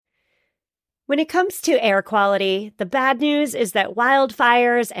When it comes to air quality, the bad news is that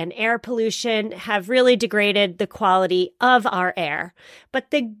wildfires and air pollution have really degraded the quality of our air.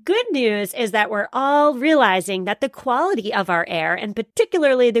 But the good news is that we're all realizing that the quality of our air, and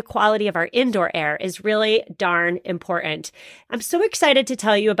particularly the quality of our indoor air, is really darn important. I'm so excited to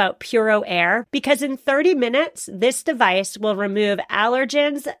tell you about Puro Air because in 30 minutes, this device will remove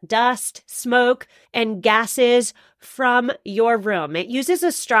allergens, dust, smoke, and gases from your room. It uses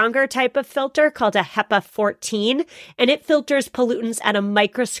a stronger type of filter called a HEPA 14, and it filters pollutants at a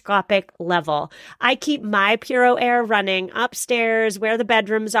microscopic level. I keep my Puro Air running upstairs where the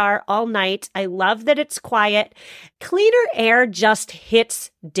bedrooms are all night. I love that it's quiet. Cleaner air just hits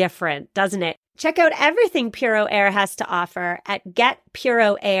different, doesn't it? Check out everything Puro Air has to offer at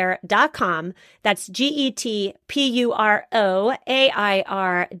getpuroair.com. That's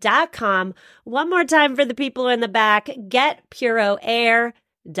GETPUROAIR.com. One more time for the people in the back,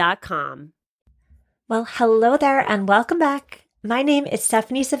 getpuroair.com. Well, hello there and welcome back. My name is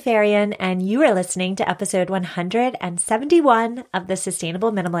Stephanie Safarian and you are listening to episode 171 of the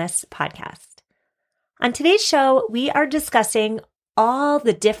Sustainable Minimalist podcast. On today's show, we are discussing all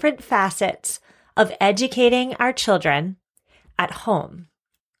the different facets of educating our children at home.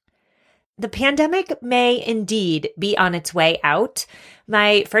 The pandemic may indeed be on its way out.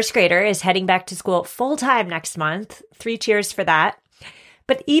 My first grader is heading back to school full-time next month. 3 cheers for that.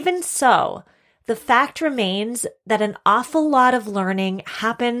 But even so, the fact remains that an awful lot of learning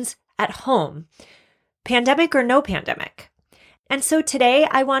happens at home, pandemic or no pandemic. And so today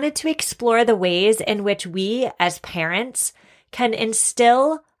I wanted to explore the ways in which we as parents can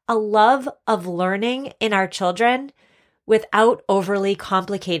instill a love of learning in our children without overly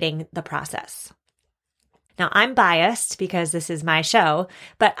complicating the process. Now, I'm biased because this is my show,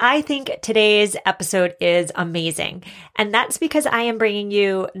 but I think today's episode is amazing. And that's because I am bringing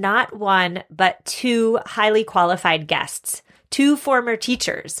you not one, but 2 highly qualified guests, 2 former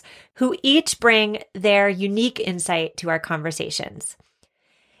teachers who each bring their unique insight to our conversations.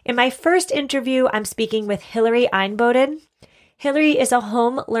 In my first interview, I'm speaking with Hillary Einboden. Hillary is a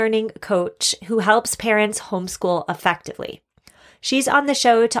home learning coach who helps parents homeschool effectively. She's on the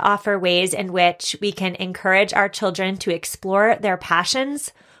show to offer ways in which we can encourage our children to explore their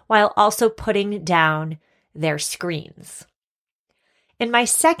passions while also putting down their screens. In my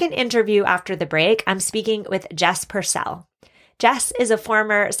second interview after the break, I'm speaking with Jess Purcell. Jess is a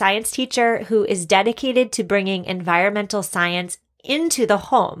former science teacher who is dedicated to bringing environmental science into the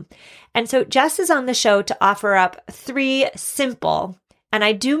home. And so Jess is on the show to offer up 3 simple, and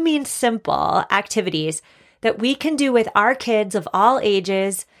I do mean simple, activities that we can do with our kids of all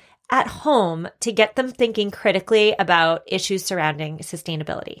ages at home to get them thinking critically about issues surrounding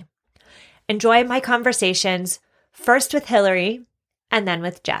sustainability. Enjoy my conversations, first with Hillary and then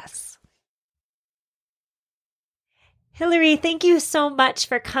with Jess. Hillary, thank you so much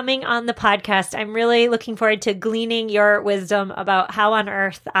for coming on the podcast. I'm really looking forward to gleaning your wisdom about how on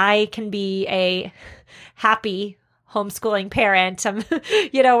earth I can be a happy homeschooling parent.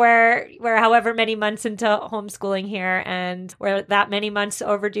 We're however many months into homeschooling here, and we're that many months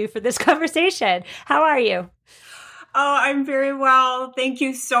overdue for this conversation. How are you? Oh, I'm very well. Thank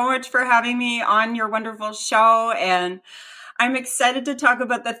you so much for having me on your wonderful show. And I'm excited to talk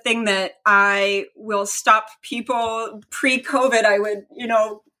about the thing that I will stop people pre-COVID. I would,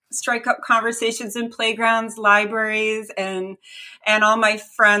 strike up conversations in playgrounds, libraries, and all my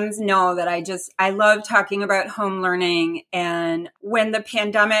friends know that I love talking about home learning. And when the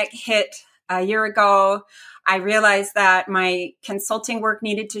pandemic hit a year ago, I realized that my consulting work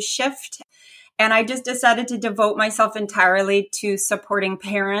needed to shift. And I just decided to devote myself entirely to supporting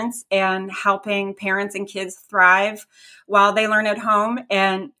parents and helping parents and kids thrive while they learn at home.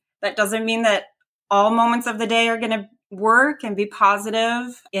 And that doesn't mean that all moments of the day are going to work and be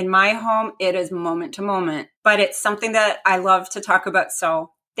positive. In my home, it is moment to moment, but it's something that I love to talk about.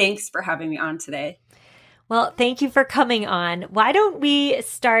 So thanks for having me on today. Well, thank you for coming on. Why don't we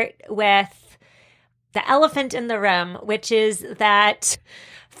start with the elephant in the room, which is that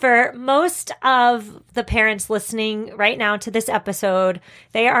for most of the parents listening right now to this episode,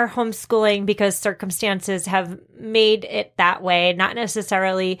 they are homeschooling because circumstances have made it that way, not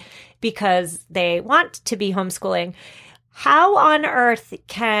necessarily because they want to be homeschooling. How on earth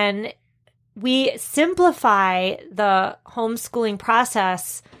can we simplify the homeschooling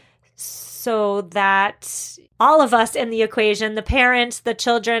process so that all of us in the equation, the parents, the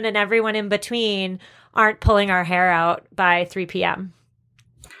children, and everyone in between, aren't pulling our hair out by 3 p.m.?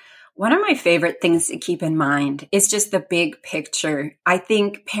 One of my favorite things to keep in mind is just the big picture. I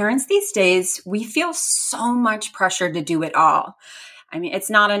think parents these days, we feel so much pressure to do it all. I mean, it's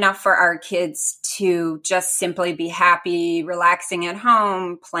not enough for our kids to just simply be happy, relaxing at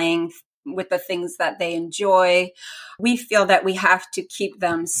home, playing with the things that they enjoy. We feel that we have to keep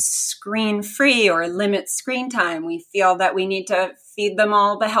them screen free or limit screen time. We feel that we need to feed them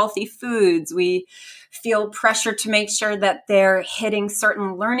all the healthy foods. We feel pressure to make sure that they're hitting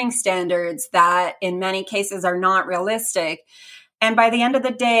certain learning standards that in many cases are not realistic. And by the end of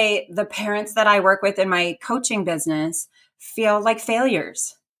the day, the parents that I work with in my coaching business feel like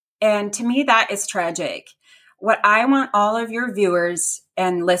failures. And to me, that is tragic. What I want all of your viewers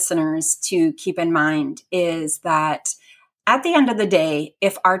and listeners to keep in mind is that at the end of the day,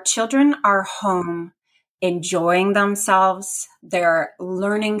 if our children are home enjoying themselves, they're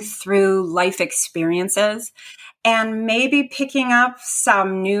learning through life experiences, and maybe picking up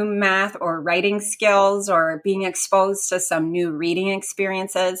some new math or writing skills or being exposed to some new reading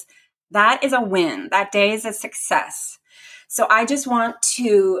experiences, that is a win. That day is a success. So I just want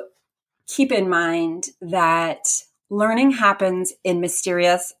to keep in mind that learning happens in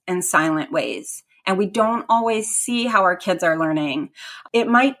mysterious and silent ways. And we don't always see how our kids are learning. It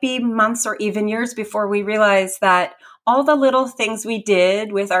might be months or even years before we realize that all the little things we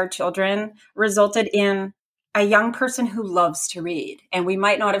did with our children resulted in a young person who loves to read. And we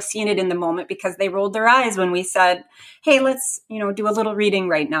might not have seen it in the moment because they rolled their eyes when we said, hey, let's, do a little reading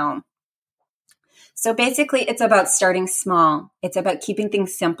right now. So basically, it's about starting small. It's about keeping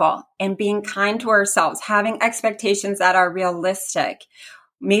things simple and being kind to ourselves, having expectations that are realistic.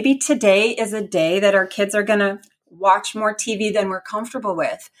 Maybe today is a day that our kids are going to watch more TV than we're comfortable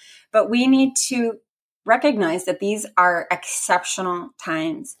with. But we need to recognize that these are exceptional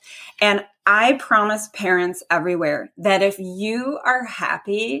times. And I promise parents everywhere that if you are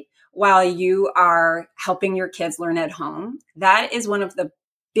happy while you are helping your kids learn at home, that is one of the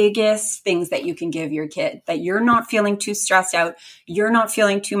biggest things that you can give your kid, that you're not feeling too stressed out, you're not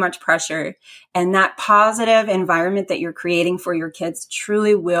feeling too much pressure, and that positive environment that you're creating for your kids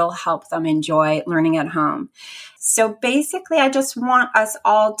truly will help them enjoy learning at home. So basically, I just want us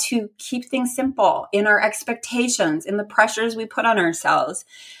all to keep things simple in our expectations, in the pressures we put on ourselves,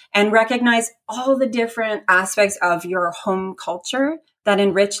 and recognize all the different aspects of your home culture that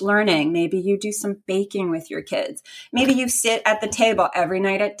enrich learning. Maybe you do some baking with your kids. Maybe you sit at the table every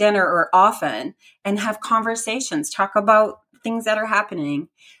night at dinner or often and have conversations, talk about things that are happening.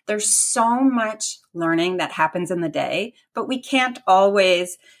 There's so much learning that happens in the day, but we can't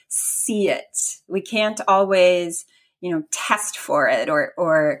always see it. We can't always, test for it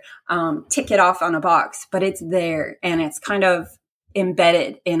or tick it off on a box, but it's there and it's kind of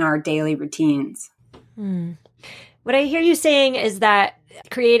embedded in our daily routines. What I hear you saying is that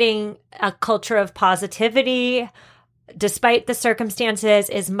creating a culture of positivity, despite the circumstances,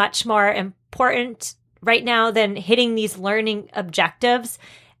 is much more important right now than hitting these learning objectives.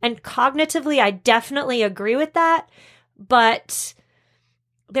 And cognitively, I definitely agree with that. But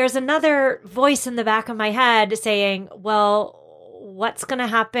there's another voice in the back of my head saying, well, what's going to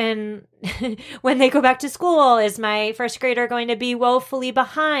happen when they go back to school? Is my first grader going to be woefully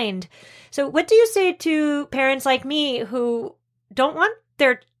behind? So what do you say to parents like me who don't want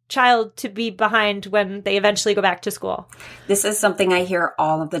their child to be behind when they eventually go back to school? This is something I hear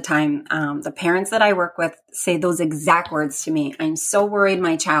all of the time. The parents that I work with say those exact words to me. I'm so worried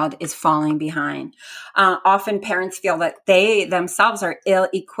my child is falling behind. Often parents feel that they themselves are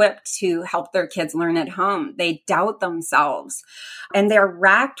ill-equipped to help their kids learn at home. They doubt themselves and they're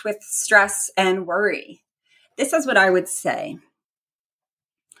racked with stress and worry. This is what I would say.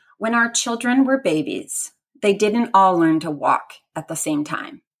 When our children were babies, they didn't all learn to walk at the same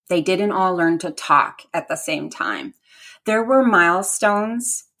time. They didn't all learn to talk at the same time. There were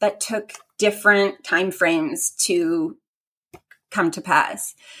milestones that took different time frames to come to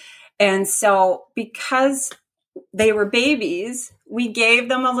pass. And so because they were babies, we gave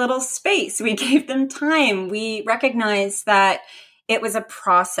them a little space. We gave them time. We recognized that it was a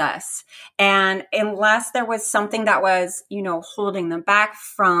process. And unless there was something that was, holding them back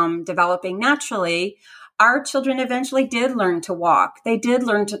from developing naturally, our children eventually did learn to walk. They did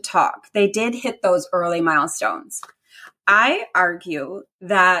learn to talk. They did hit those early milestones. I argue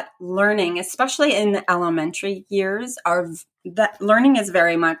that learning, especially in the elementary years, that learning is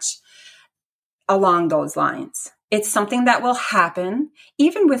very much along those lines. It's something that will happen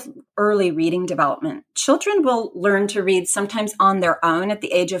even with early reading development. Children will learn to read sometimes on their own at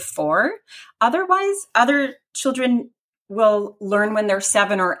the age of 4. Otherwise, other children will learn when they're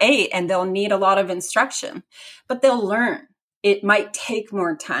 7 or 8 and they'll need a lot of instruction, but they'll learn. It might take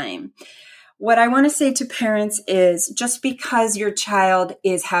more time. What I want to say to parents is just because your child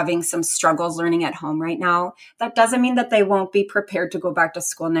is having some struggles learning at home right now, that doesn't mean that they won't be prepared to go back to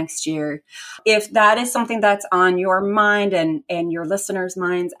school next year. If that is something that's on your mind and your listeners'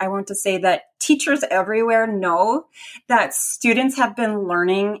 minds, I want to say that teachers everywhere know that students have been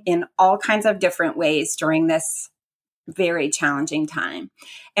learning in all kinds of different ways during this very challenging time.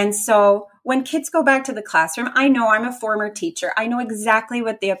 And so when kids go back to the classroom, I know I'm a former teacher. I know exactly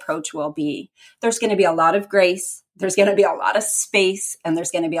what the approach will be. There's going to be a lot of grace. There's going to be a lot of space, and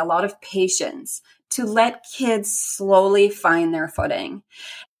there's going to be a lot of patience to let kids slowly find their footing.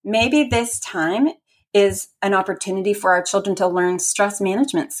 Maybe this time is an opportunity for our children to learn stress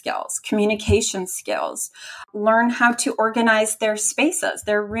management skills, communication skills, learn how to organize their spaces,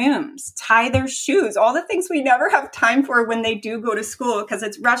 their rooms, tie their shoes, all the things we never have time for when they do go to school because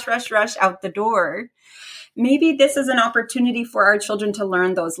it's rush, rush, rush out the door. Maybe this is an opportunity for our children to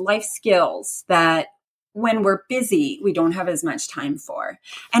learn those life skills that when we're busy, we don't have as much time for,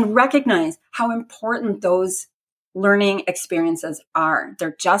 and recognize how important those learning experiences are.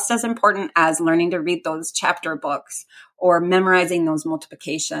 They're just as important as learning to read those chapter books or memorizing those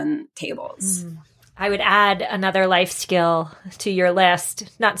multiplication tables. I would add another life skill to your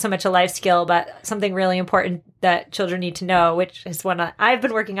list. Not so much a life skill, but something really important that children need to know, which is one I've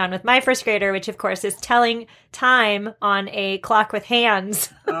been working on with my first grader, which of course is telling time on a clock with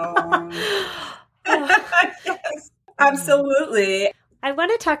hands. Yes, absolutely. I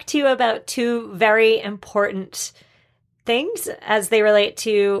want to talk to you about two very important things as they relate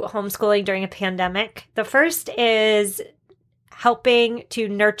to homeschooling during a pandemic. The first is helping to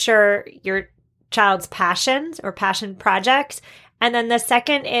nurture your child's passions or passion projects. And then the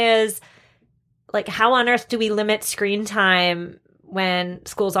second is like, how on earth do we limit screen time when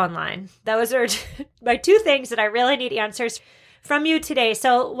school's online? Those are my two things that I really need answers from you today.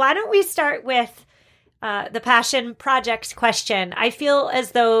 So why don't we start with the passion projects question? I feel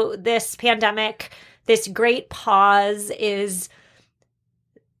as though this pandemic, this great pause is,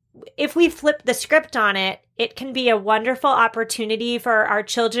 if we flip the script on it, it can be a wonderful opportunity for our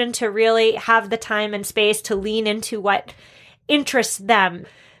children to really have the time and space to lean into what interests them.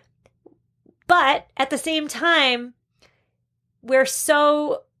 But at the same time, we're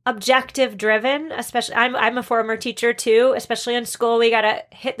so objective driven, especially I'm a former teacher too, especially in school. We got to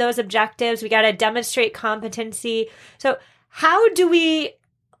hit those objectives. We got to demonstrate competency. So how do we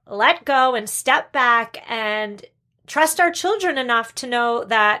let go and step back and trust our children enough to know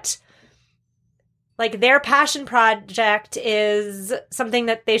that like their passion project is something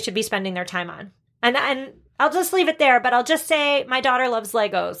that they should be spending their time on? And I'll just leave it there, but I'll just say my daughter loves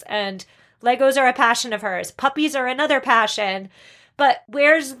Legos, and Legos are a passion of hers. Puppies are another passion. But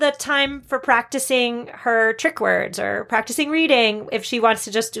where's the time for practicing her trick words or practicing reading if she wants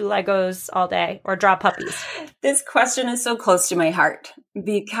to just do Legos all day or draw puppies? This question is so close to my heart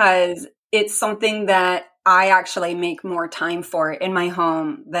because it's something that I actually make more time for in my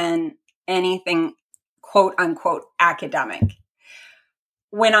home than anything quote unquote academic.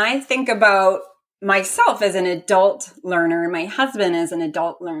 When I think about myself as an adult learner, my husband as an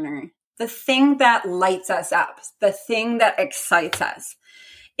adult learner, the thing that lights us up, the thing that excites us,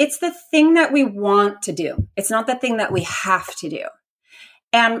 it's the thing that we want to do. It's not the thing that we have to do.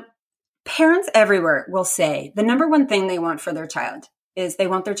 And parents everywhere will say the number one thing they want for their child is they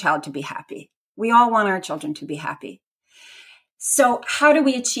want their child to be happy. We all want our children to be happy. So how do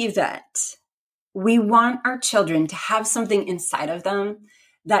we achieve that? We want our children to have something inside of them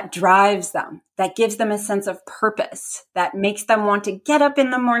that drives them, that gives them a sense of purpose, that makes them want to get up in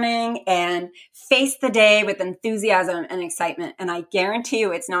the morning and face the day with enthusiasm and excitement. And I guarantee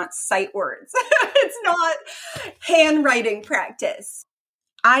you it's not sight words. It's not handwriting practice.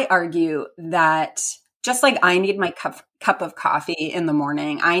 I argue that just like I need my cup of coffee in the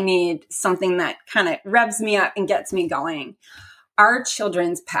morning, I need something that kind of revs me up and gets me going. Our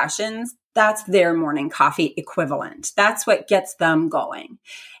children's passions, that's their morning coffee equivalent. That's what gets them going.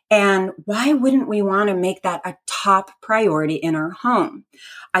 And why wouldn't we want to make that a top priority in our home?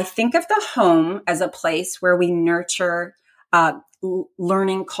 I think of the home as a place where we nurture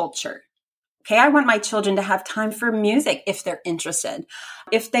learning culture. Okay, I want my children to have time for music if they're interested.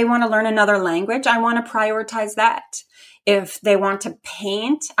 If they want to learn another language, I want to prioritize that. If they want to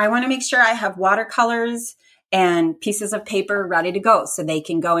paint, I want to make sure I have watercolors and pieces of paper ready to go so they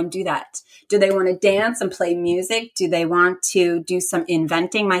can go and do that. Do they want to dance and play music? Do they want to do some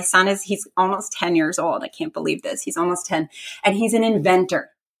inventing? My son he's almost 10 years old. I can't believe this. He's almost 10 and he's an inventor.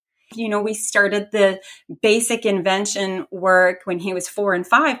 We started the basic invention work when he was 4 and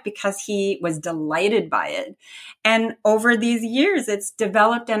 5 because he was delighted by it. And over these years, it's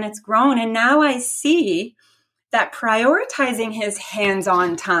developed and it's grown. And now I see that prioritizing his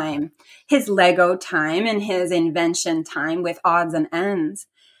hands-on time, his Lego time and his invention time with odds and ends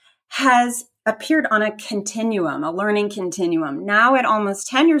has appeared on a continuum, a learning continuum. Now at almost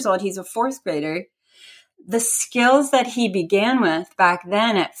 10 years old, he's a 4th grader. The skills that he began with back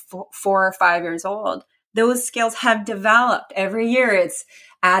then at 4 or 5 years old, those skills have developed every year. It's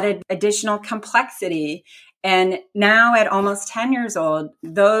added additional complexity. And now at almost 10 years old,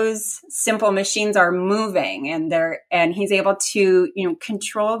 those simple machines are moving and he's able to,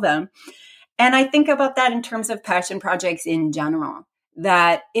 control them. And I think about that in terms of passion projects in general,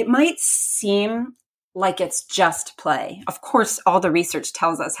 that it might seem like it's just play. Of course, all the research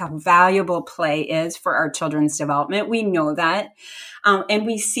tells us how valuable play is for our children's development. We know that. And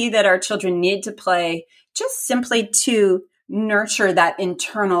we see that our children need to play just simply to nurture that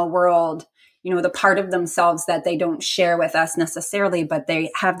internal world, the part of themselves that they don't share with us necessarily, but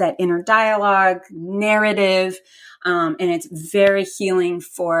they have that inner dialogue, narrative, and it's very healing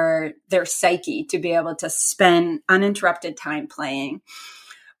for their psyche to be able to spend uninterrupted time playing.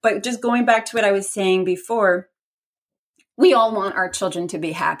 But just going back to what I was saying before, we all want our children to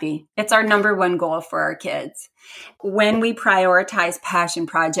be happy. It's our number one goal for our kids. When we prioritize passion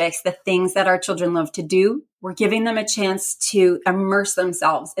projects, the things that our children love to do, we're giving them a chance to immerse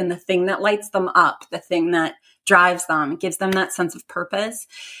themselves in the thing that lights them up, the thing that drives them, gives them that sense of purpose.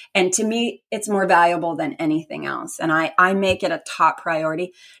 And to me, it's more valuable than anything else. And I make it a top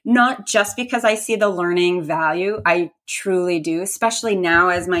priority, not just because I see the learning value. I truly do, especially now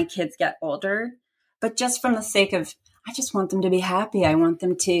as my kids get older, but just from the sake of, I just want them to be happy. I want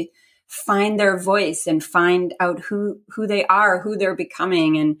them to find their voice and find out who they are, who they're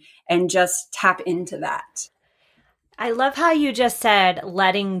becoming, and just tap into that. I love how you just said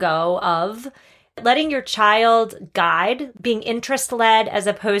letting go of, letting your child guide, being interest-led as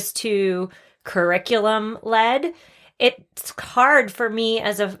opposed to curriculum-led. It's hard for me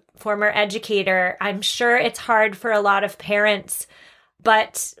as a former educator. I'm sure it's hard for a lot of parents.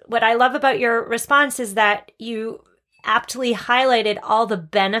 But what I love about your response is that you aptly highlighted all the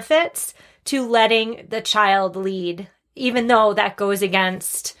benefits to letting the child lead, even though that goes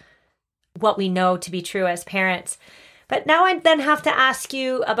against what we know to be true as parents. But now I then have to ask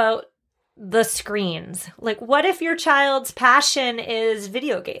you about the screens. Like, what if your child's passion is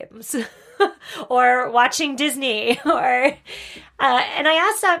video games or watching Disney? And I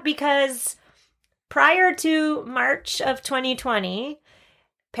ask that because prior to March of 2020,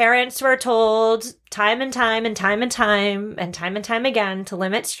 parents were told time and time again to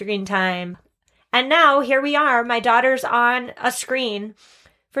limit screen time. And now here we are, my daughter's on a screen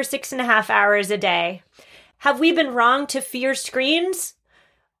for 6.5 hours a day. Have we been wrong to fear screens?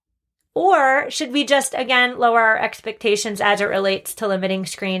 Or should we just, again, lower our expectations as it relates to limiting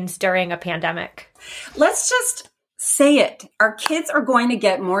screens during a pandemic? Let's just say it. Our kids are going to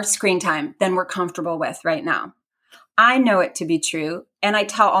get more screen time than we're comfortable with right now. I know it to be true, and I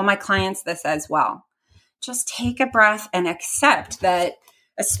tell all my clients this as well. Just take a breath and accept that,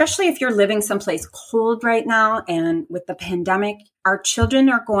 especially if you're living someplace cold right now and with the pandemic, our children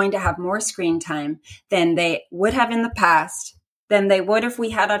are going to have more screen time than they would have in the past, than they would if we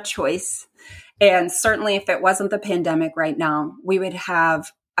had a choice. And certainly if it wasn't the pandemic right now, we would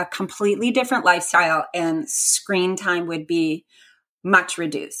have a completely different lifestyle and screen time would be much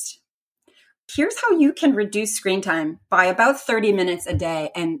reduced. Here's how you can reduce screen time by about 30 minutes a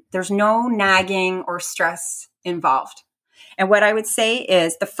day, and there's no nagging or stress involved. And what I would say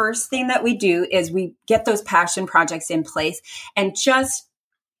is the first thing that we do is we get those passion projects in place. And just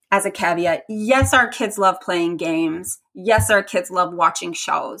as a caveat, yes, our kids love playing games. Yes, our kids love watching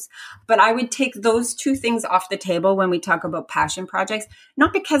shows. But I would take those two things off the table when we talk about passion projects,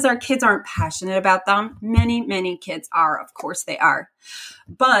 not because our kids aren't passionate about them. Many, many kids are. Of course they are.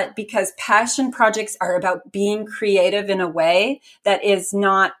 But because passion projects are about being creative in a way that is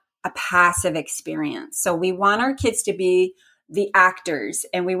not a passive experience. So we want our kids to be the actors,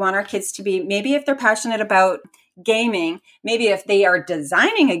 and we want our kids to be, maybe if they're passionate about gaming, maybe if they are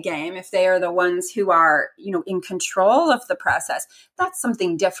designing a game, if they are the ones who are, in control of the process, that's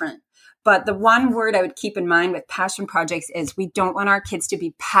something different. But the one word I would keep in mind with passion projects is we don't want our kids to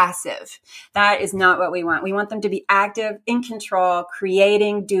be passive. That is not what we want. We want them to be active, in control,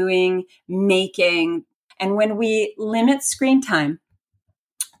 creating, doing, making. And when we limit screen time,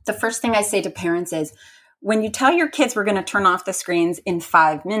 the first thing I say to parents is, when you tell your kids we're going to turn off the screens in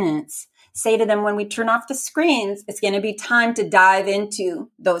 5 minutes, say to them, when we turn off the screens, it's going to be time to dive into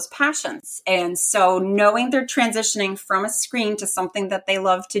those passions. And so knowing they're transitioning from a screen to something that they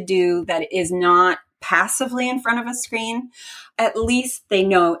love to do that is not passively in front of a screen, at least they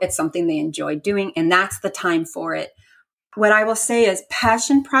know it's something they enjoy doing, and that's the time for it. What I will say is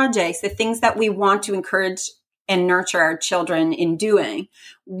passion projects, the things that we want to encourage and nurture our children in doing,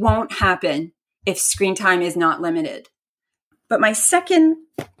 won't happen if screen time is not limited. But my second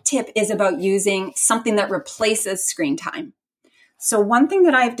tip is about using something that replaces screen time. So one thing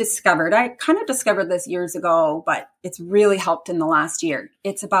that I've discovered, I kind of discovered this years ago, but it's really helped in the last year.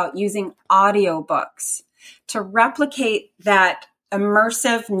 It's about using audiobooks to replicate that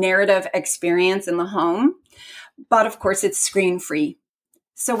immersive narrative experience in the home. But of course, it's screen free.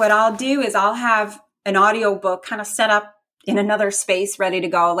 So what I'll do is I'll have an audiobook kind of set up in another space ready to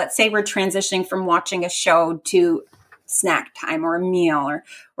go. Let's say we're transitioning from watching a show to snack time or a meal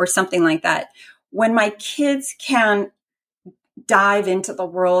or something like that. When my kids can dive into the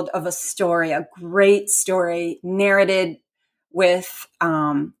world of a story, a great story narrated with,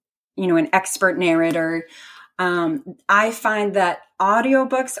 an expert narrator, I find that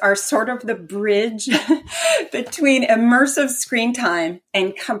audiobooks are sort of the bridge between immersive screen time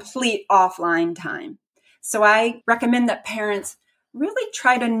and complete offline time. So I recommend that parents really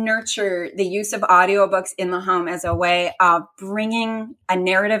try to nurture the use of audiobooks in the home as a way of bringing a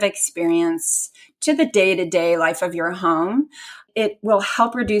narrative experience to the day-to-day life of your home. It will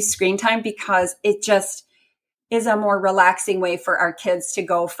help reduce screen time because it just is a more relaxing way for our kids to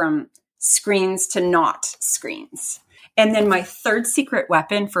go from screens to not screens. And then my third secret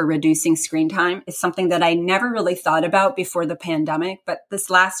weapon for reducing screen time is something that I never really thought about before the pandemic, but this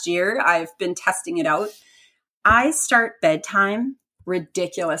last year I've been testing it out. I start bedtime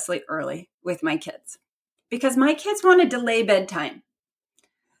ridiculously early with my kids because my kids want to delay bedtime.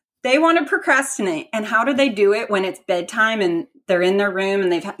 They want to procrastinate. And how do they do it when it's bedtime and they're in their room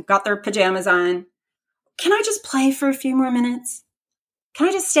and they've got their pajamas on? Can I just play for a few more minutes? Can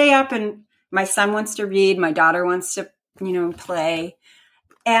I just stay up? And my son wants to read. My daughter wants to, play.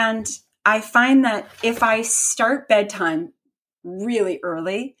 And I find that if I start bedtime really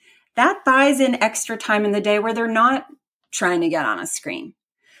early, that buys in extra time in the day where they're not trying to get on a screen.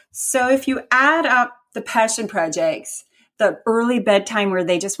 So if you add up the passion projects, the early bedtime where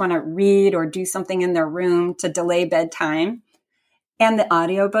they just want to read or do something in their room to delay bedtime, and the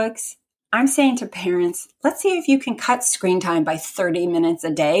audiobooks, I'm saying to parents, let's see if you can cut screen time by 30 minutes a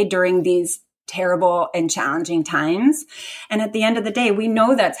day during these terrible and challenging times. And at the end of the day, we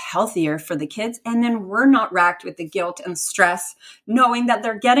know that's healthier for the kids. And then we're not racked with the guilt and stress knowing that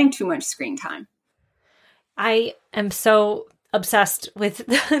they're getting too much screen time. I am so obsessed with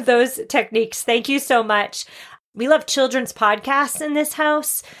those techniques. Thank you so much. We love children's podcasts in this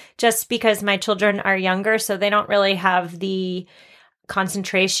house just because my children are younger, so they don't really have the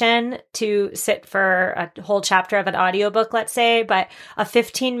concentration to sit for a whole chapter of an audiobook, let's say, but a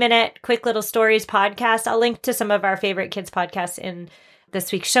 15-minute quick little stories podcast. I'll link to some of our favorite kids podcasts in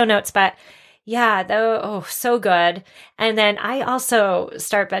this week's show notes, but yeah, so good. And then I also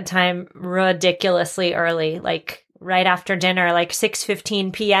start bedtime ridiculously early, like right after dinner, like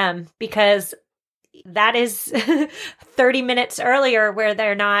 6:15 p.m., because that is 30 minutes earlier where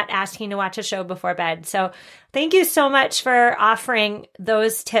they're not asking to watch a show before bed. So thank you so much for offering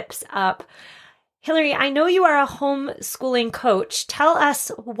those tips up. Hillary, I know you are a homeschooling coach. Tell us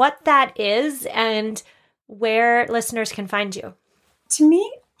what that is and where listeners can find you. To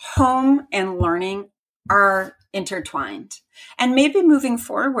me, home and learning are intertwined. And maybe moving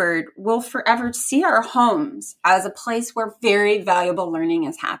forward, we'll forever see our homes as a place where very valuable learning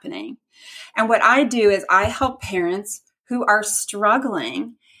is happening. And what I do is I help parents who are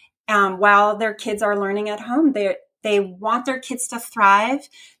struggling while their kids are learning at home. They want their kids to thrive.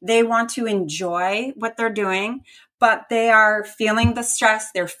 They want to enjoy what they're doing, but they are feeling the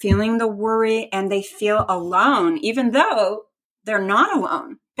stress. They're feeling the worry, and they feel alone, even though they're not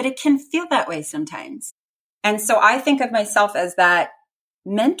alone. But it can feel that way sometimes. And so I think of myself as that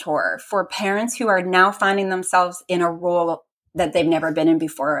mentor for parents who are now finding themselves in a role that they've never been in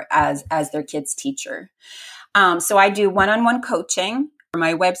before as their kid's teacher. So I do one-on-one coaching.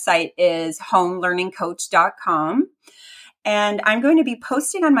 My website is homelearningcoach.com. And I'm going to be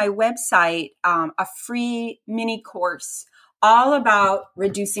posting on my website a free mini course all about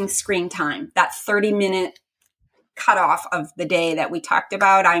reducing screen time, that 30-minute cutoff of the day that we talked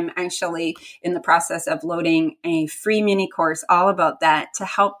about. I'm actually in the process of loading a free mini course all about that to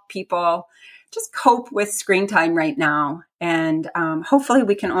help people just cope with screen time right now. And hopefully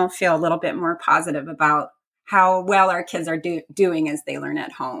we can all feel a little bit more positive about how well our kids are doing as they learn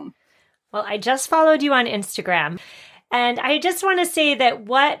at home. Well, I just followed you on Instagram, and I just want to say that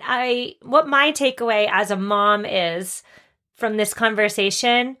what my takeaway as a mom is from this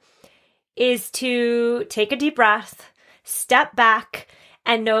conversation is to take a deep breath, step back,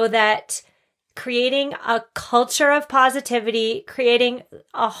 and know that creating a culture of positivity, creating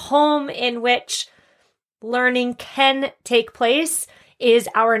a home in which learning can take place is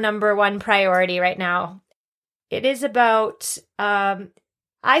our number one priority right now. It is about, I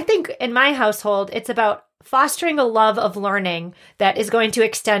think in my household, it's about fostering a love of learning that is going to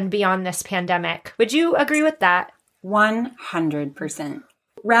extend beyond this pandemic. Would you agree with that? 100%.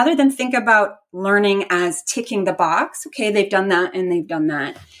 Rather than think about learning as ticking the box, okay, they've done that and they've done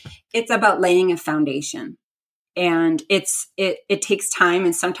that. It's about laying a foundation. And it takes time,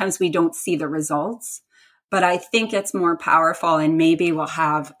 and sometimes we don't see the results. But I think it's more powerful and maybe will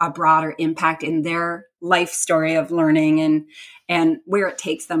have a broader impact in their life story of learning and where it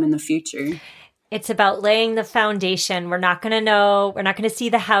takes them in the future. It's about laying the foundation. We're not going to see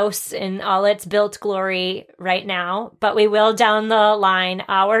the house in all its built glory right now, but we will down the line.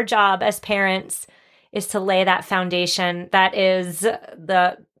 Our job as parents is to lay that foundation. That is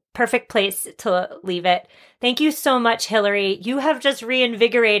the perfect place to leave it. Thank you so much, Hillary. You have just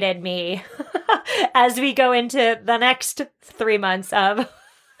reinvigorated me as we go into the next 3 months of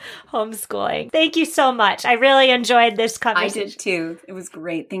homeschooling. Thank you so much. I really enjoyed this conversation. I did too. It was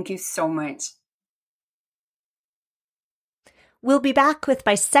great. Thank you so much. We'll be back with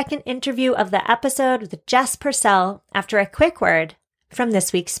my second interview of the episode with Jess Purcell after a quick word from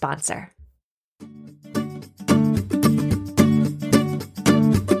this week's sponsor.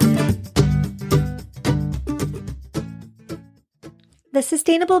 The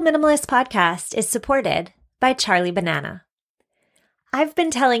Sustainable Minimalist podcast is supported by Charlie Banana. I've been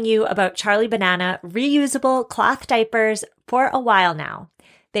telling you about Charlie Banana reusable cloth diapers for a while now.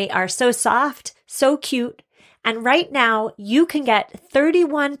 They are so soft, so cute, and right now you can get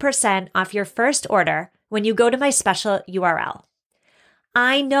 31% off your first order when you go to my special URL.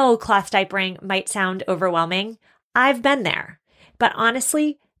 I know cloth diapering might sound overwhelming. I've been there. But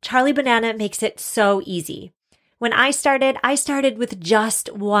honestly, Charlie Banana makes it so easy. When I started with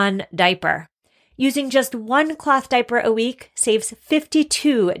just one diaper. Using just one cloth diaper a week saves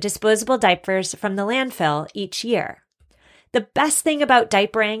 52 disposable diapers from the landfill each year. The best thing about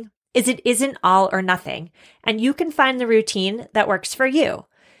diapering is it isn't all or nothing, and you can find the routine that works for you.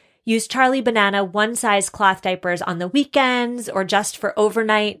 Use Charlie Banana one-size cloth diapers on the weekends or just for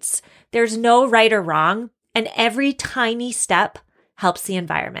overnights. There's no right or wrong, and every tiny step helps the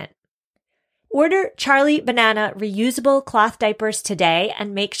environment. Order Charlie Banana reusable cloth diapers today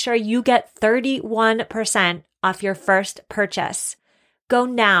and make sure you get 31% off your first purchase. Go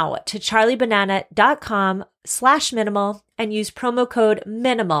now to charliebanana.com/minimal and use promo code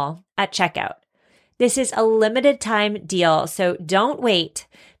MINIMAL at checkout. This is a limited time deal, so don't wait.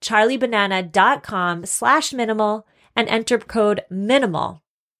 charliebanana.com/minimal and enter code MINIMAL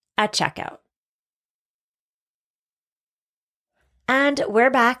at checkout. And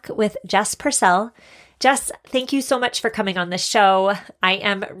we're back with Jess Purcell. Jess, thank you so much for coming on the show. I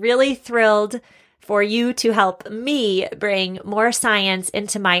am really thrilled for you to help me bring more science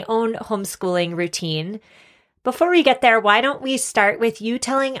into my own homeschooling routine. Before we get there, why don't we start with you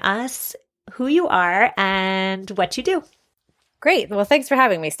telling us who you are and what you do? Great. Well, thanks for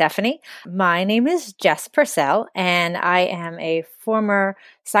having me, Stephanie. My name is Jess Purcell, and I am a former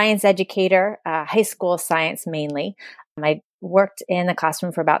science educator, high school science mainly. I worked in the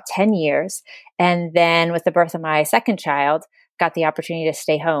classroom for about 10 years, and then with the birth of my second child, got the opportunity to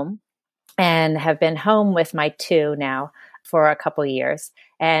stay home and have been home with my two now for a couple of years.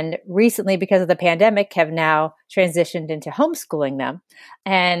 And recently, because of the pandemic, have now transitioned into homeschooling them.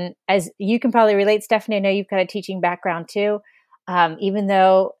 And as you can probably relate, Stephanie, I know you've got a teaching background too. Even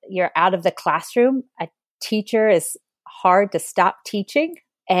though you're out of the classroom, a teacher is hard to stop teaching.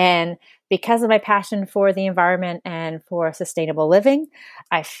 And because of my passion for the environment and for sustainable living,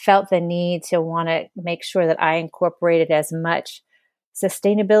 I felt the need to want to make sure that I incorporated as much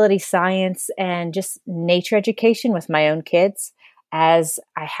sustainability science and just nature education with my own kids as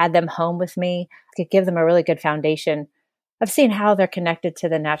I had them home with me to give them a really good foundation of seeing how they're connected to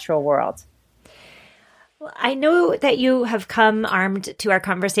the natural world. Well, I know that you have come armed to our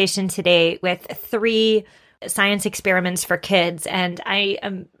conversation today with 3 science experiments for kids, and I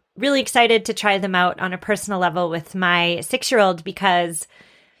am really excited to try them out on a personal level with my 6-year-old because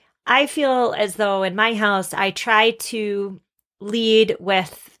I feel as though in my house, I try to lead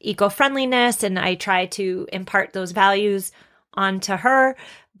with eco-friendliness and I try to impart those values onto her,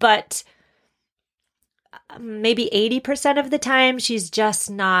 but maybe 80% of the time she's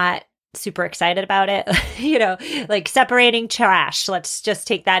just not super excited about it. Like separating trash. Let's just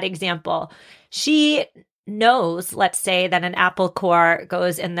take that example. She knows, let's say, that an apple core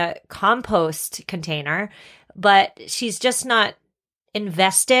goes in the compost container, but she's just not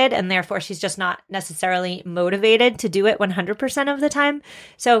invested, and therefore she's just not necessarily motivated to do it 100% of the time.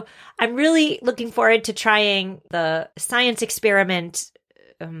 So I'm really looking forward to trying the science experiment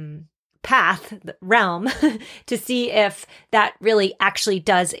path, the realm, to see if that really actually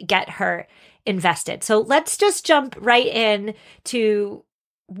does get her invested. So let's just jump right in to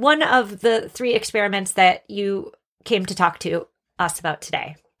one of the 3 experiments that you came to talk to us about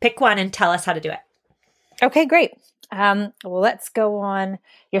today. Pick one and tell us how to do it. Okay, great. Well, let's go on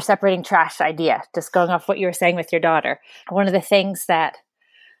your separating trash idea, just going off what you were saying with your daughter. One of the things that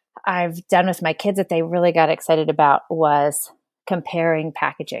I've done with my kids that they really got excited about was comparing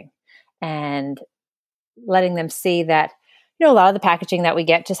packaging and letting them see that, a lot of the packaging that we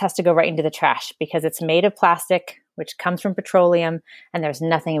get just has to go right into the trash because it's made of plastic, which comes from petroleum, and there's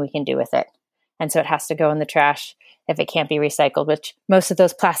nothing we can do with it. And so it has to go in the trash if it can't be recycled, which most of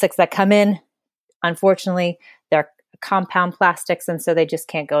those plastics that come in, unfortunately, they're compound plastics, and so they just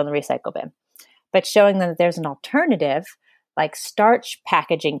can't go in the recycle bin. But showing them that there's an alternative, like starch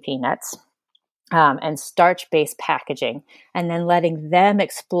packaging peanuts and starch-based packaging, and then letting them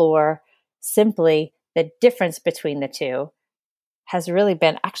explore simply the difference between the two has really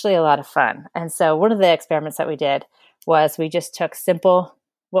been actually a lot of fun. And so one of the experiments that we did was we just took simple,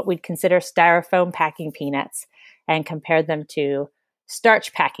 what we'd consider styrofoam packing peanuts, and compared them to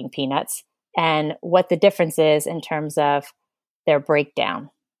starch packing peanuts, and what the difference is in terms of their breakdown.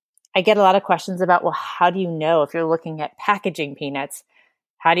 I get a lot of questions about, well, how do you know if you're looking at packaging peanuts?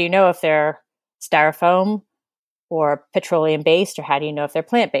 How do you know if they're styrofoam or petroleum-based, or how do you know if they're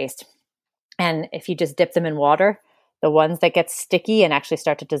plant-based? And if you just dip them in water, the ones that get sticky and actually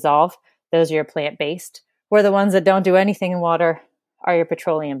start to dissolve, those are your plant-based, where the ones that don't do anything in water are your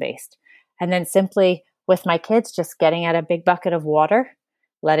petroleum-based. And then simply with my kids, just getting out a big bucket of water,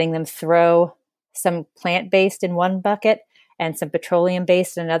 letting them throw some plant-based in one bucket and some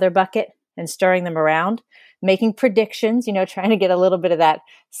petroleum-based in another bucket and stirring them around, making predictions, trying to get a little bit of that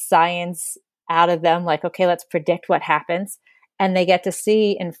science out of them, like, okay, let's predict what happens. And they get to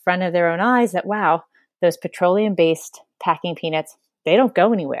see in front of their own eyes that, wow, those petroleum-based packing peanuts, they don't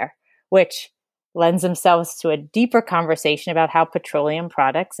go anywhere, which lends themselves to a deeper conversation about how petroleum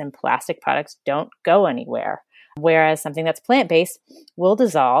products and plastic products don't go anywhere. Whereas something that's plant-based will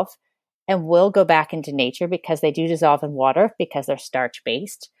dissolve and will go back into nature because they do dissolve in water because they're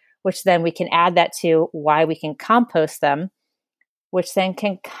starch-based, which then we can add that to why we can compost them, which then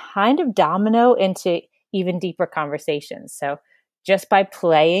can kind of domino into even deeper conversations. So just by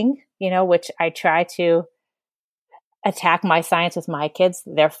playing, which I try to attack my science with my kids,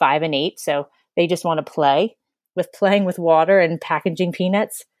 they're 5 and 8, so they just want to play with water and packaging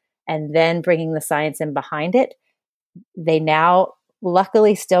peanuts and then bringing the science in behind it. They now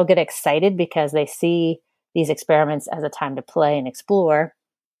luckily still get excited because they see these experiments as a time to play and explore.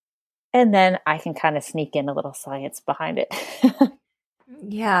 And then I can kind of sneak in a little science behind it.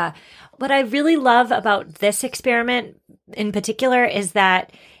 Yeah. What I really love about this experiment in particular is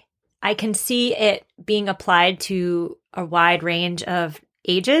that I can see it being applied to a wide range of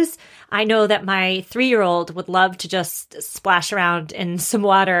ages. I know that my 3-year-old would love to just splash around in some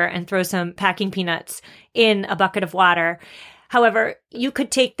water and throw some packing peanuts in a bucket of water. However, you could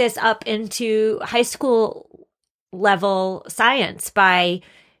take this up into high school level science by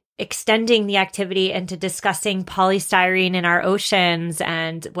extending the activity into discussing polystyrene in our oceans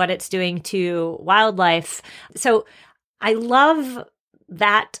and what it's doing to wildlife. So I love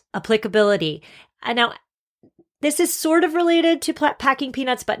that applicability. And now, this is sort of related to packing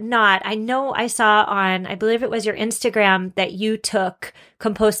peanuts, but not. I know I saw on, I believe it was your Instagram, that you took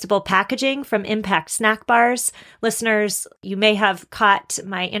compostable packaging from Impact Snack Bars. Listeners, you may have caught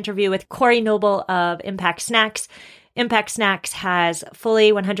my interview with Corey Noble of Impact Snacks. Impact Snacks has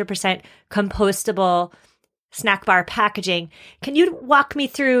fully 100% compostable snack bar packaging. Can you walk me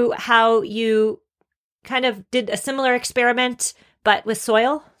through how you kind of did a similar experiment, but with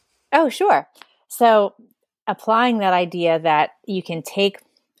soil? Oh, sure. So applying that idea that you can take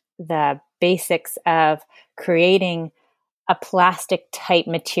the basics of creating a plastic type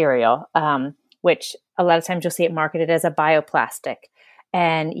material, which a lot of times you'll see it marketed as a bioplastic,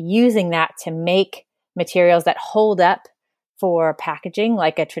 and using that to make materials that hold up for packaging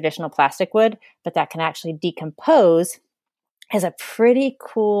like a traditional plastic would, but that can actually decompose, is a pretty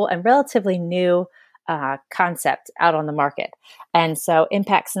cool and relatively new concept out on the market. And so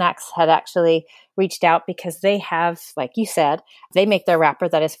Impact Snacks had actually reached out because they have, like you said, they make their wrapper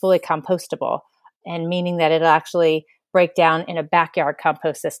that is fully compostable, and meaning that it'll actually break down in a backyard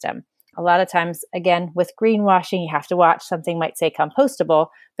compost system. A lot of times, again, with greenwashing, you have to watch. Something might say compostable,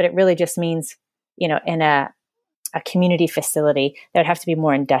 but it really just means, in a community facility that would have to be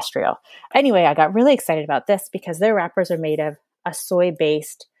more industrial. Anyway, I got really excited about this because their wrappers are made of a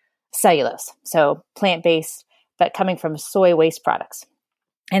soy-based cellulose, so plant-based, but coming from soy waste products.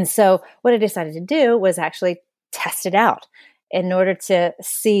 And so what I decided to do was actually test it out in order to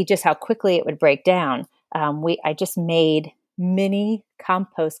see just how quickly it would break down. I just made mini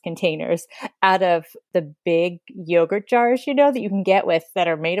compost containers out of the big yogurt jars, that you can get that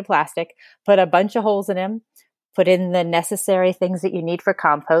are made of plastic, put a bunch of holes in them, put in the necessary things that you need for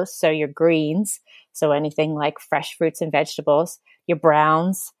compost. So your greens, so anything like fresh fruits and vegetables, your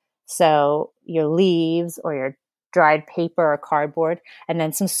browns, so your leaves or your dried paper or cardboard, and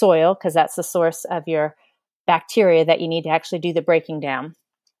then some soil, because that's the source of your bacteria that you need to actually do the breaking down.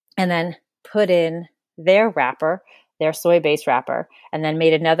 And then put in their wrapper, their soy-based wrapper, and then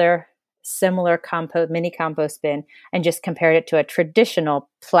made another similar mini compost bin and just compared it to a traditional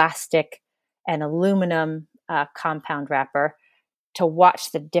plastic and aluminum compound wrapper to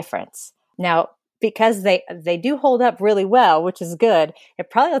watch the difference. Now, because they do hold up really well, which is good, it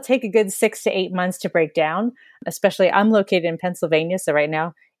probably will take a good 6 to 8 months to break down. Especially, I'm located in Pennsylvania, so right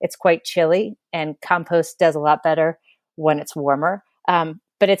now it's quite chilly, and compost does a lot better when it's warmer.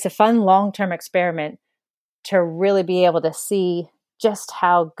 But it's a fun long-term experiment to really be able to see just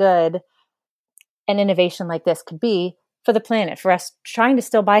how good an innovation like this could be for the planet, for us trying to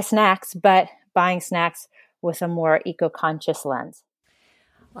still buy snacks, but buying snacks with a more eco-conscious lens.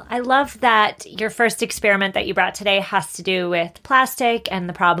 Well, I love that your first experiment that you brought today has to do with plastic and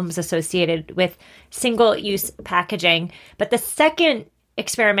the problems associated with single-use packaging. But the second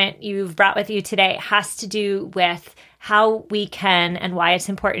experiment you've brought with you today has to do with how we can and why it's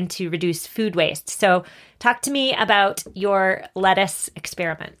important to reduce food waste. So talk to me about your lettuce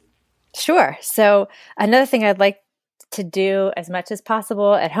experiment. Sure. So another thing I'd like to do as much as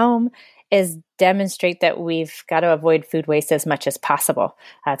possible at home is demonstrate that we've got to avoid food waste as much as possible.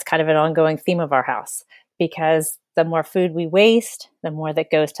 It's kind of an ongoing theme of our house, because the more food we waste, the more that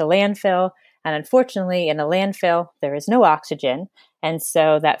goes to landfill. And unfortunately, in a landfill, there is no oxygen. And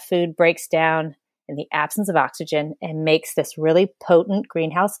so that food breaks down in the absence of oxygen and makes this really potent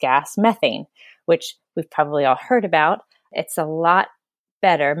greenhouse gas, methane, which we've probably all heard about. It's a lot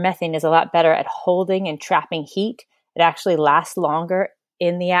better. Methane is a lot better at holding and trapping heat. It actually lasts longer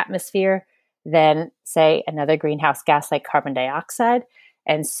in the atmosphere than, say, another greenhouse gas like carbon dioxide.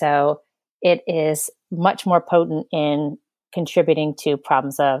 And so it is much more potent in contributing to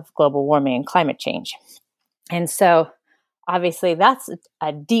problems of global warming and climate change. And so obviously that's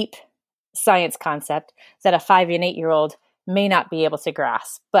a deep science concept that a 5 and 8-year-old may not be able to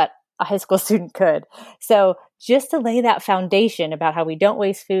grasp, but a high school student could. So just to lay that foundation about how we don't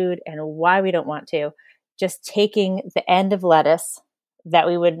waste food and why we don't want to, just taking the end of lettuce that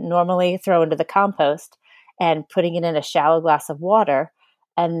we would normally throw into the compost and putting it in a shallow glass of water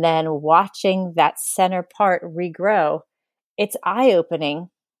and then watching that center part regrow, it's eye-opening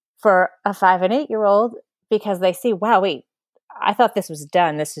for a 5 and 8-year-old, because they see, wow, wait, I thought this was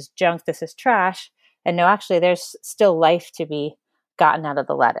done. This is junk. This is trash. And no, actually, there's still life to be gotten out of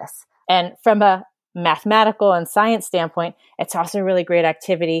the lettuce. And from a mathematical and science standpoint, it's also a really great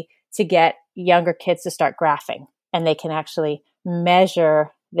activity to get younger kids to start graphing. And they can actually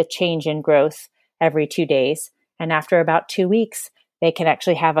measure the change in growth every 2 days. And after about 2 weeks, they can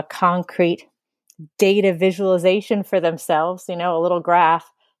actually have a concrete data visualization for themselves, a little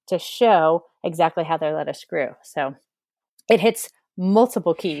graph to show exactly how their lettuce grew. So it hits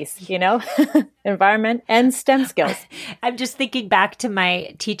multiple keys, environment and STEM skills. I'm just thinking back to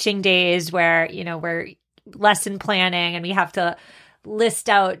my teaching days where, we're lesson planning and we have to list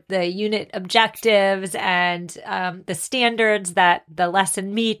out the unit objectives and the standards that the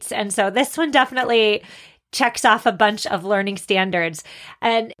lesson meets. And so this one definitely checks off a bunch of learning standards.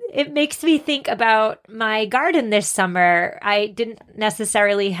 And it makes me think about my garden this summer. I didn't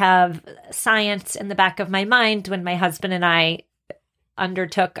necessarily have science in the back of my mind when my husband and I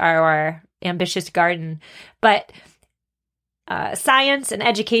undertook our ambitious garden, but science and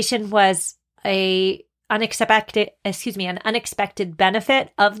education was an unexpected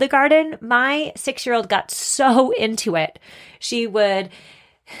benefit of the garden. My 6-year-old got so into it. She would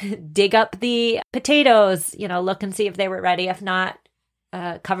dig up the potatoes, look and see if they were ready. If not,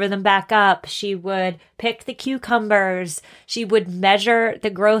 cover them back up. She would pick the cucumbers. She would measure the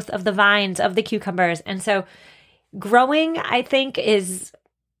growth of the vines of the cucumbers. And so growing, I think, is,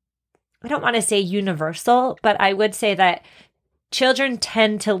 I don't want to say universal, but I would say that children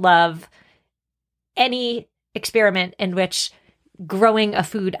tend to love any experiment in which growing a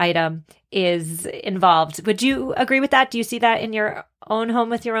food item is involved. Would you agree with that? Do you see that in your own home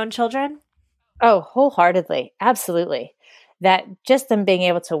with your own children? Oh, wholeheartedly. Absolutely. That just them being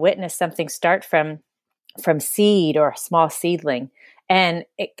able to witness something start from seed or a small seedling. And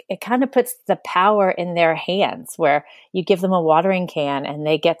it kind of puts the power in their hands, where you give them a watering can and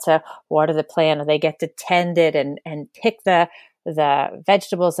they get to water the plant, or they get to tend it and pick the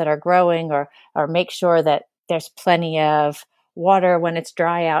vegetables that are growing, or make sure that there's plenty of water when it's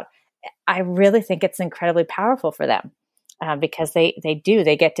dry out. I really think it's incredibly powerful for them because they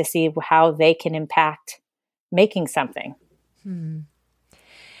get to see how they can impact making something.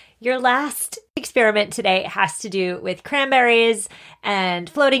 Your last experiment today has to do with cranberries and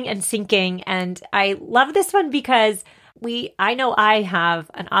floating and sinking. And I love this one because I know I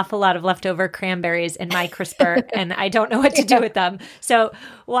have an awful lot of leftover cranberries in my crisper and I don't know what to do with them. So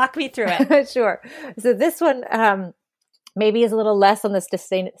walk me through it. Sure. So this one maybe is a little less on the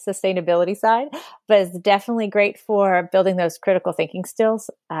sustainability side, but it's definitely great for building those critical thinking skills,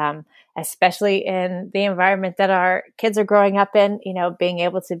 especially in the environment that our kids are growing up in, being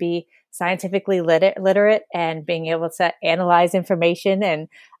able to be scientifically literate and being able to analyze information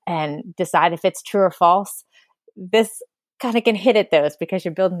and decide if it's true or false. This kind of can hit at those because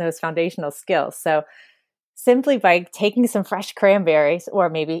you're building those foundational skills. So simply by taking some fresh cranberries, or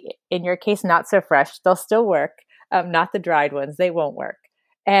maybe in your case, not so fresh, they'll still work. Not the dried ones, they won't work.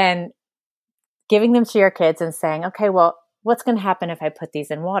 And giving them to your kids and saying, okay, well, what's going to happen if I put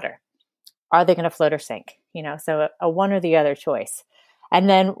these in water? Are they going to float or sink? So a one or the other choice. And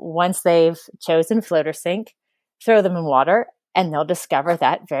then once they've chosen float or sink, throw them in water and they'll discover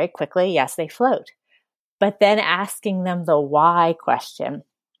that very quickly, yes, they float. But then asking them the why question,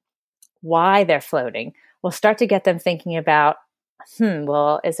 why they're floating, will start to get them thinking about,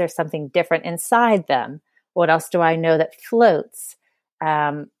 well, is there something different inside them? What else do I know that floats?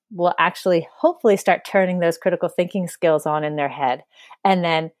 Will actually hopefully start turning those critical thinking skills on in their head. And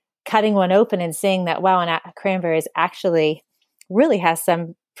then cutting one open and seeing that, wow, and cranberries actually really has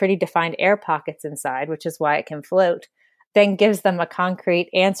some pretty defined air pockets inside, which is why it can float, then gives them a concrete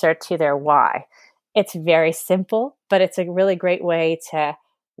answer to their why. It's very simple, but it's a really great way to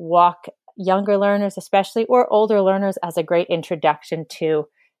walk younger learners, especially, or older learners, as a great introduction to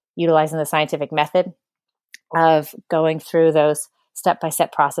utilizing the scientific method of going through those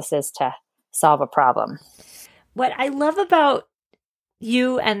step-by-step processes to solve a problem. What I love about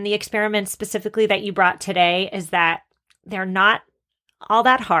you and the experiments specifically that you brought today is that they're not all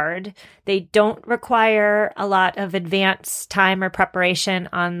that hard. They don't require a lot of advanced time or preparation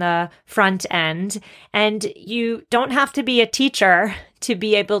on the front end. And you don't have to be a teacher to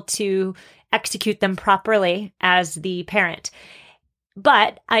be able to execute them properly as the parent.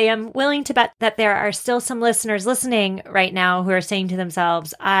 But I am willing to bet that there are still some listeners listening right now who are saying to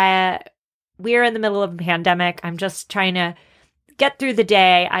themselves, we're in the middle of a pandemic. I'm just trying to get through the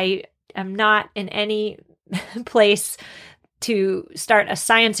day. I am not in any place to start a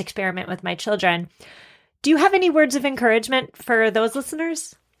science experiment with my children. Do you have any words of encouragement for those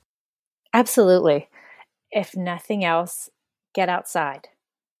listeners? Absolutely. If nothing else, get outside.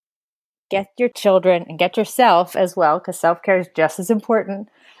 Get your children and get yourself as well, because self-care is just as important.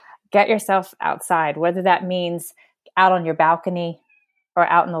 Get yourself outside, whether that means out on your balcony or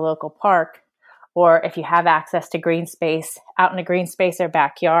out in the local park, or if you have access to green space, out in a green space or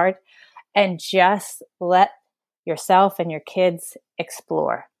backyard, and just let yourself and your kids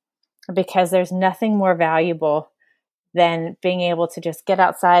explore, because there's nothing more valuable than being able to just get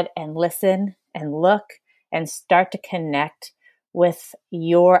outside and listen and look and start to connect with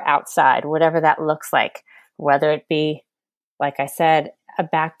your outside, whatever that looks like, whether it be, like I said, a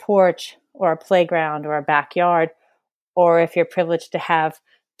back porch or a playground or a backyard, or if you're privileged to have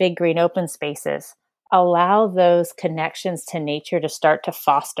big green open spaces. Allow those connections to nature to start to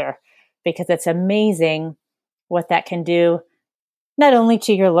foster, because it's amazing what that can do, not only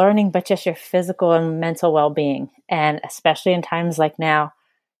to your learning, but just your physical and mental well-being. And especially in times like now,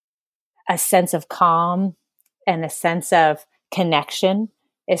 a sense of calm and a sense of connection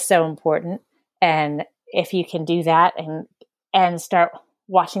is so important. And if you can do that and start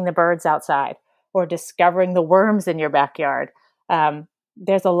watching the birds outside or discovering the worms in your backyard,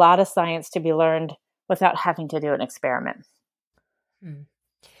 there's a lot of science to be learned without having to do an experiment.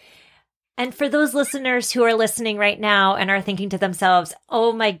 And for those listeners who are listening right now and are thinking to themselves,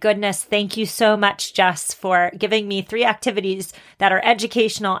 oh my goodness, thank you so much, Jess, for giving me 3 activities that are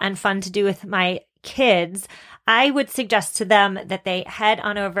educational and fun to do with my kids, I would suggest to them that they head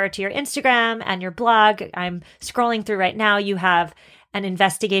on over to your Instagram and your blog. I'm scrolling through right now. You have an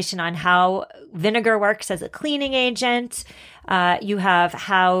investigation on how vinegar works as a cleaning agent. You have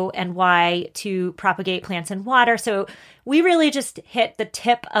how and why to propagate plants in water. So we really just hit the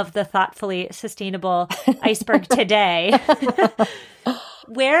tip of the thoughtfully sustainable iceberg today.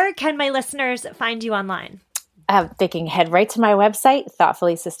 Where can my listeners find you online? They can head right to my website,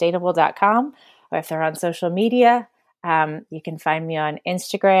 thoughtfullysustainable.com, or if they're on social media, you can find me on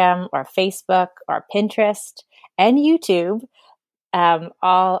Instagram or Facebook or Pinterest and YouTube,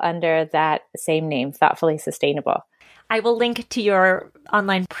 all under that same name, Thoughtfully Sustainable. I will link to your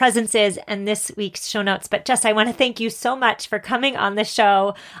online presences and this week's show notes. But Jess, I want to thank you so much for coming on the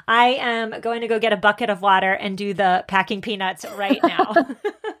show. I am going to go get a bucket of water and do the packing peanuts right now.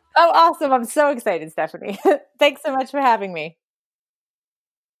 Oh, awesome. I'm so excited, Stephanie. Thanks so much for having me.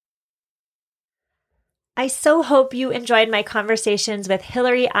 I so hope you enjoyed my conversations with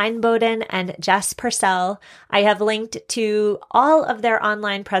Hillary Einboden and Jess Purcell. I have linked to all of their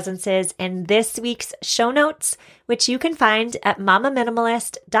online presences in this week's show notes, which you can find at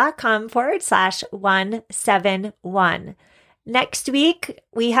mamaminimalist.com/171. Next week,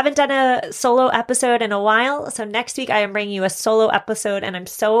 we haven't done a solo episode in a while. So next week, I am bringing you a solo episode and I'm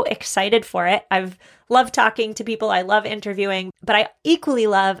so excited for it. I've loved talking to people. I love interviewing, but I equally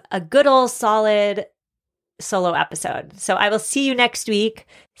love a good old solid solo episode. So I will see you next week.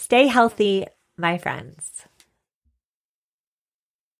 Stay healthy, my friends.